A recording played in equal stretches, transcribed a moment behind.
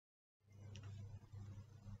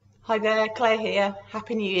Hi there, Claire here.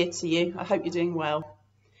 Happy New Year to you. I hope you're doing well.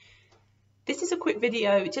 This is a quick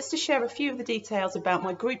video just to share a few of the details about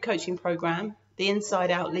my group coaching program, the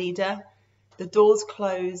Inside Out Leader. The doors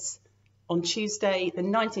close on Tuesday, the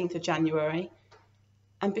 19th of January.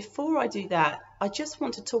 And before I do that, I just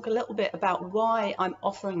want to talk a little bit about why I'm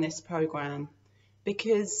offering this program,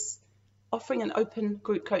 because offering an open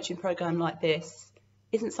group coaching program like this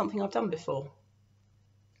isn't something I've done before.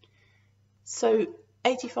 So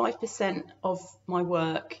 85% of my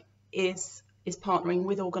work is partnering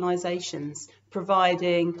with organisations,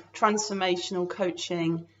 providing transformational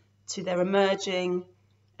coaching to their emerging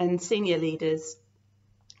and senior leaders.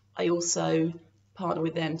 I also partner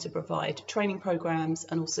with them to provide training programs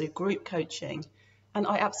and also group coaching. And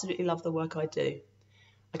I absolutely love the work I do.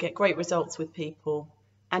 I get great results with people,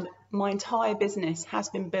 and my entire business has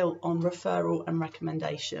been built on referral and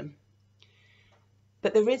recommendation.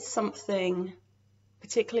 But there is something,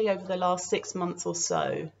 particularly over the last 6 months or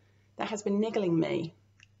so, that has been niggling me,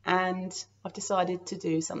 and I've decided to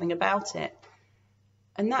do something about it.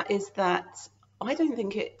 And that is that I don't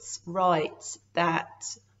think it's right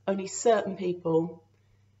that only certain people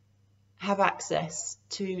have access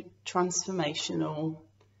to transformational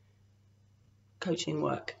coaching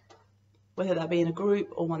work, whether that be in a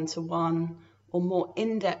group or one-to-one or more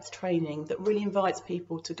in-depth training that really invites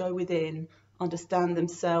people to go within, understand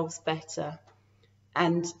themselves better,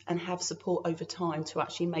 and have support over time to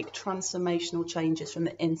actually make transformational changes from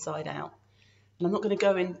the inside out. And I'm not going to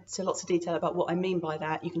go into lots of detail about what I mean by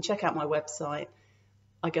that. You can check out my website.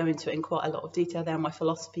 I go into it in quite a lot of detail there on my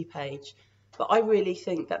philosophy page. But I really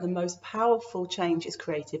think that the most powerful change is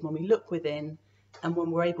created when we look within and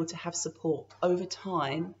when we're able to have support over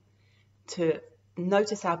time to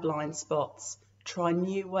notice our blind spots, try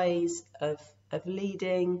new ways of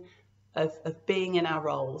leading, of being in our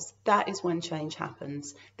roles. That is when change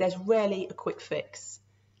happens. There's rarely a quick fix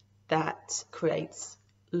that creates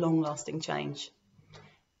long-lasting change.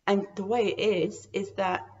 And the way it is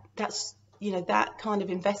that that kind of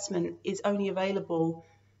investment is only available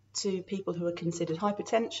to people who are considered high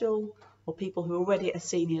potential or people who are already at a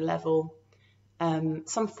senior level.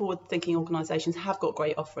 Some forward-thinking organisations have got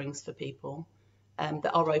great offerings for people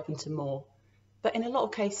that are open to more. But in a lot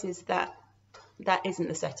of cases, that isn't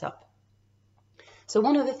the setup. So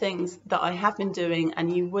one of the things that I have been doing,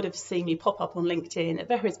 and you would have seen me pop up on LinkedIn at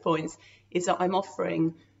various points, is that I'm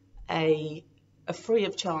offering a free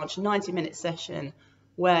of charge 90-minute session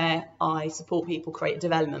where I support people create a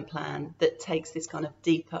development plan that takes this kind of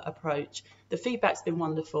deeper approach. The feedback's been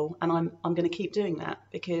wonderful, and I'm going to keep doing that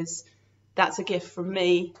because that's a gift from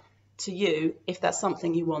me to you if that's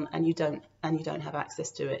something you want and you don't have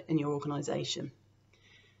access to it in your organisation.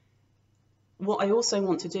 What I also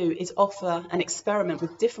want to do is offer an experiment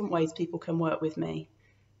with different ways people can work with me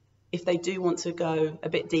if they do want to go a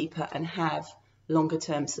bit deeper and have longer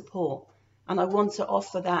term support. And I want to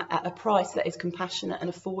offer that at a price that is compassionate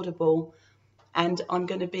and affordable. And I'm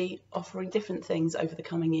going to be offering different things over the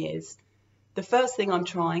coming years. The first thing I'm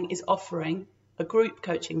trying is offering a group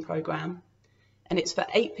coaching program, and it's for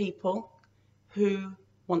 8 people who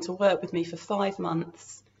want to work with me for 5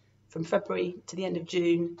 months from February to the end of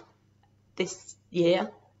June this year,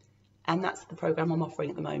 and that's the program I'm offering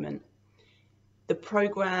at the moment. The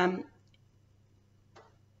program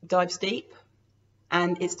dives deep,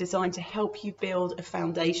 and it's designed to help you build a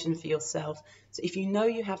foundation for yourself. So if you know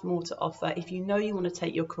you have more to offer, if you know you want to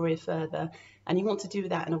take your career further, and you want to do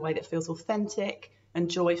that in a way that feels authentic and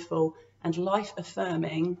joyful and life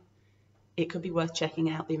affirming, it could be worth checking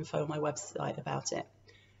out the info on my website about it.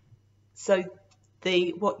 So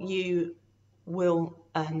what you will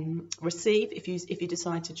receive if you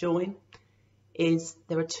decide to join is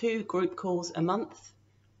there are 2 group calls a month,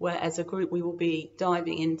 where as a group we will be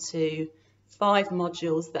diving into 5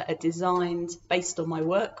 modules that are designed based on my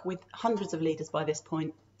work with hundreds of leaders by this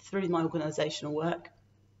point through my organisational work.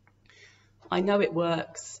 I know it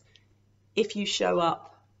works. If you show up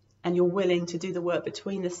and you're willing to do the work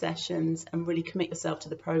between the sessions and really commit yourself to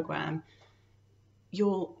the programme,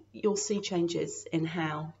 you'll see changes in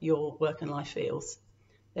how your work and life feels.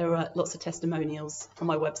 There are lots of testimonials on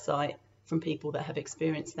my website from people that have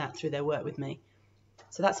experienced that through their work with me.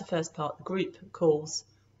 So that's the first part, the group calls.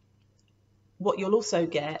 What you'll also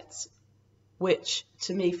get, which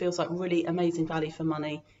to me feels like really amazing value for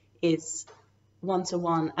money, is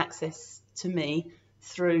one-to-one access to me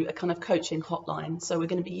through a kind of coaching hotline. So we're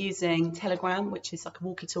going to be using Telegram, which is like a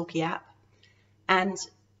walkie-talkie app, and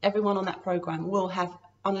everyone on that program will have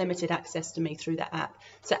unlimited access to me through that app.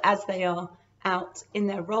 So as they are out in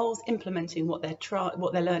their roles, implementing what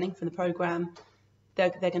they're learning from the program,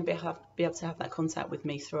 they're going to be able to have that contact with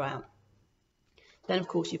me throughout. Then, of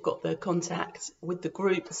course, you've got the contact with the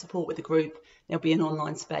group, the support with the group. There'll be an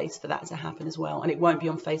online space for that to happen as well. And it won't be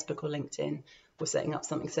on Facebook or LinkedIn. We're setting up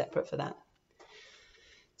something separate for that.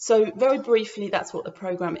 So very briefly, that's what the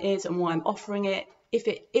program is and why I'm offering it. If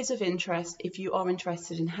it is of interest, if you are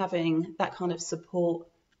interested in having that kind of support,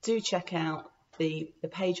 do check out the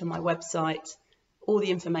page on my website. All the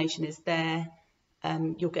information is there.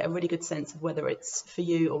 You'll get a really good sense of whether it's for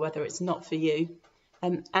you or whether it's not for you.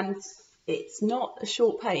 And it's not a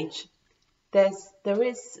short page. There's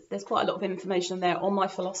quite a lot of information there on my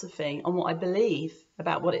philosophy, on what I believe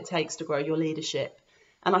about what it takes to grow your leadership.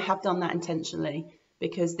 And I have done that intentionally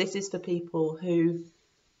because this is for people who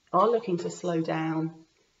are looking to slow down,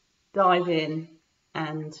 dive in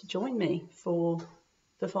and join me for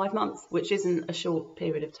 5 months, which isn't a short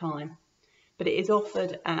period of time. But it is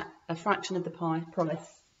offered at a fraction of the price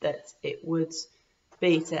that it would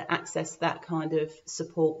be to access that kind of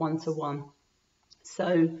support one-to-one.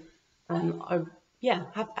 So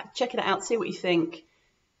check it out, see what you think.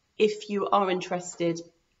 If you are interested,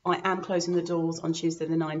 I am closing the doors on Tuesday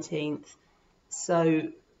the 19th.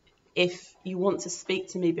 So if you want to speak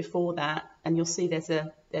to me before that, and you'll see there's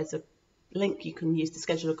a link you can use to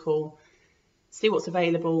schedule a call, see what's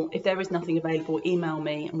available. If there is nothing available, email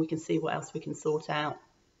me and we can see what else we can sort out.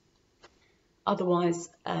 Otherwise,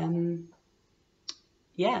 I'll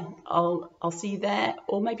see you there,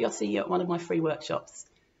 or maybe I'll see you at one of my free workshops.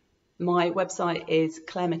 My website is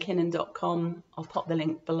clairemckinnon.com. I'll pop the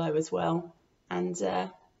link below as well, and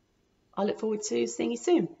I look forward to seeing you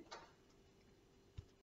soon.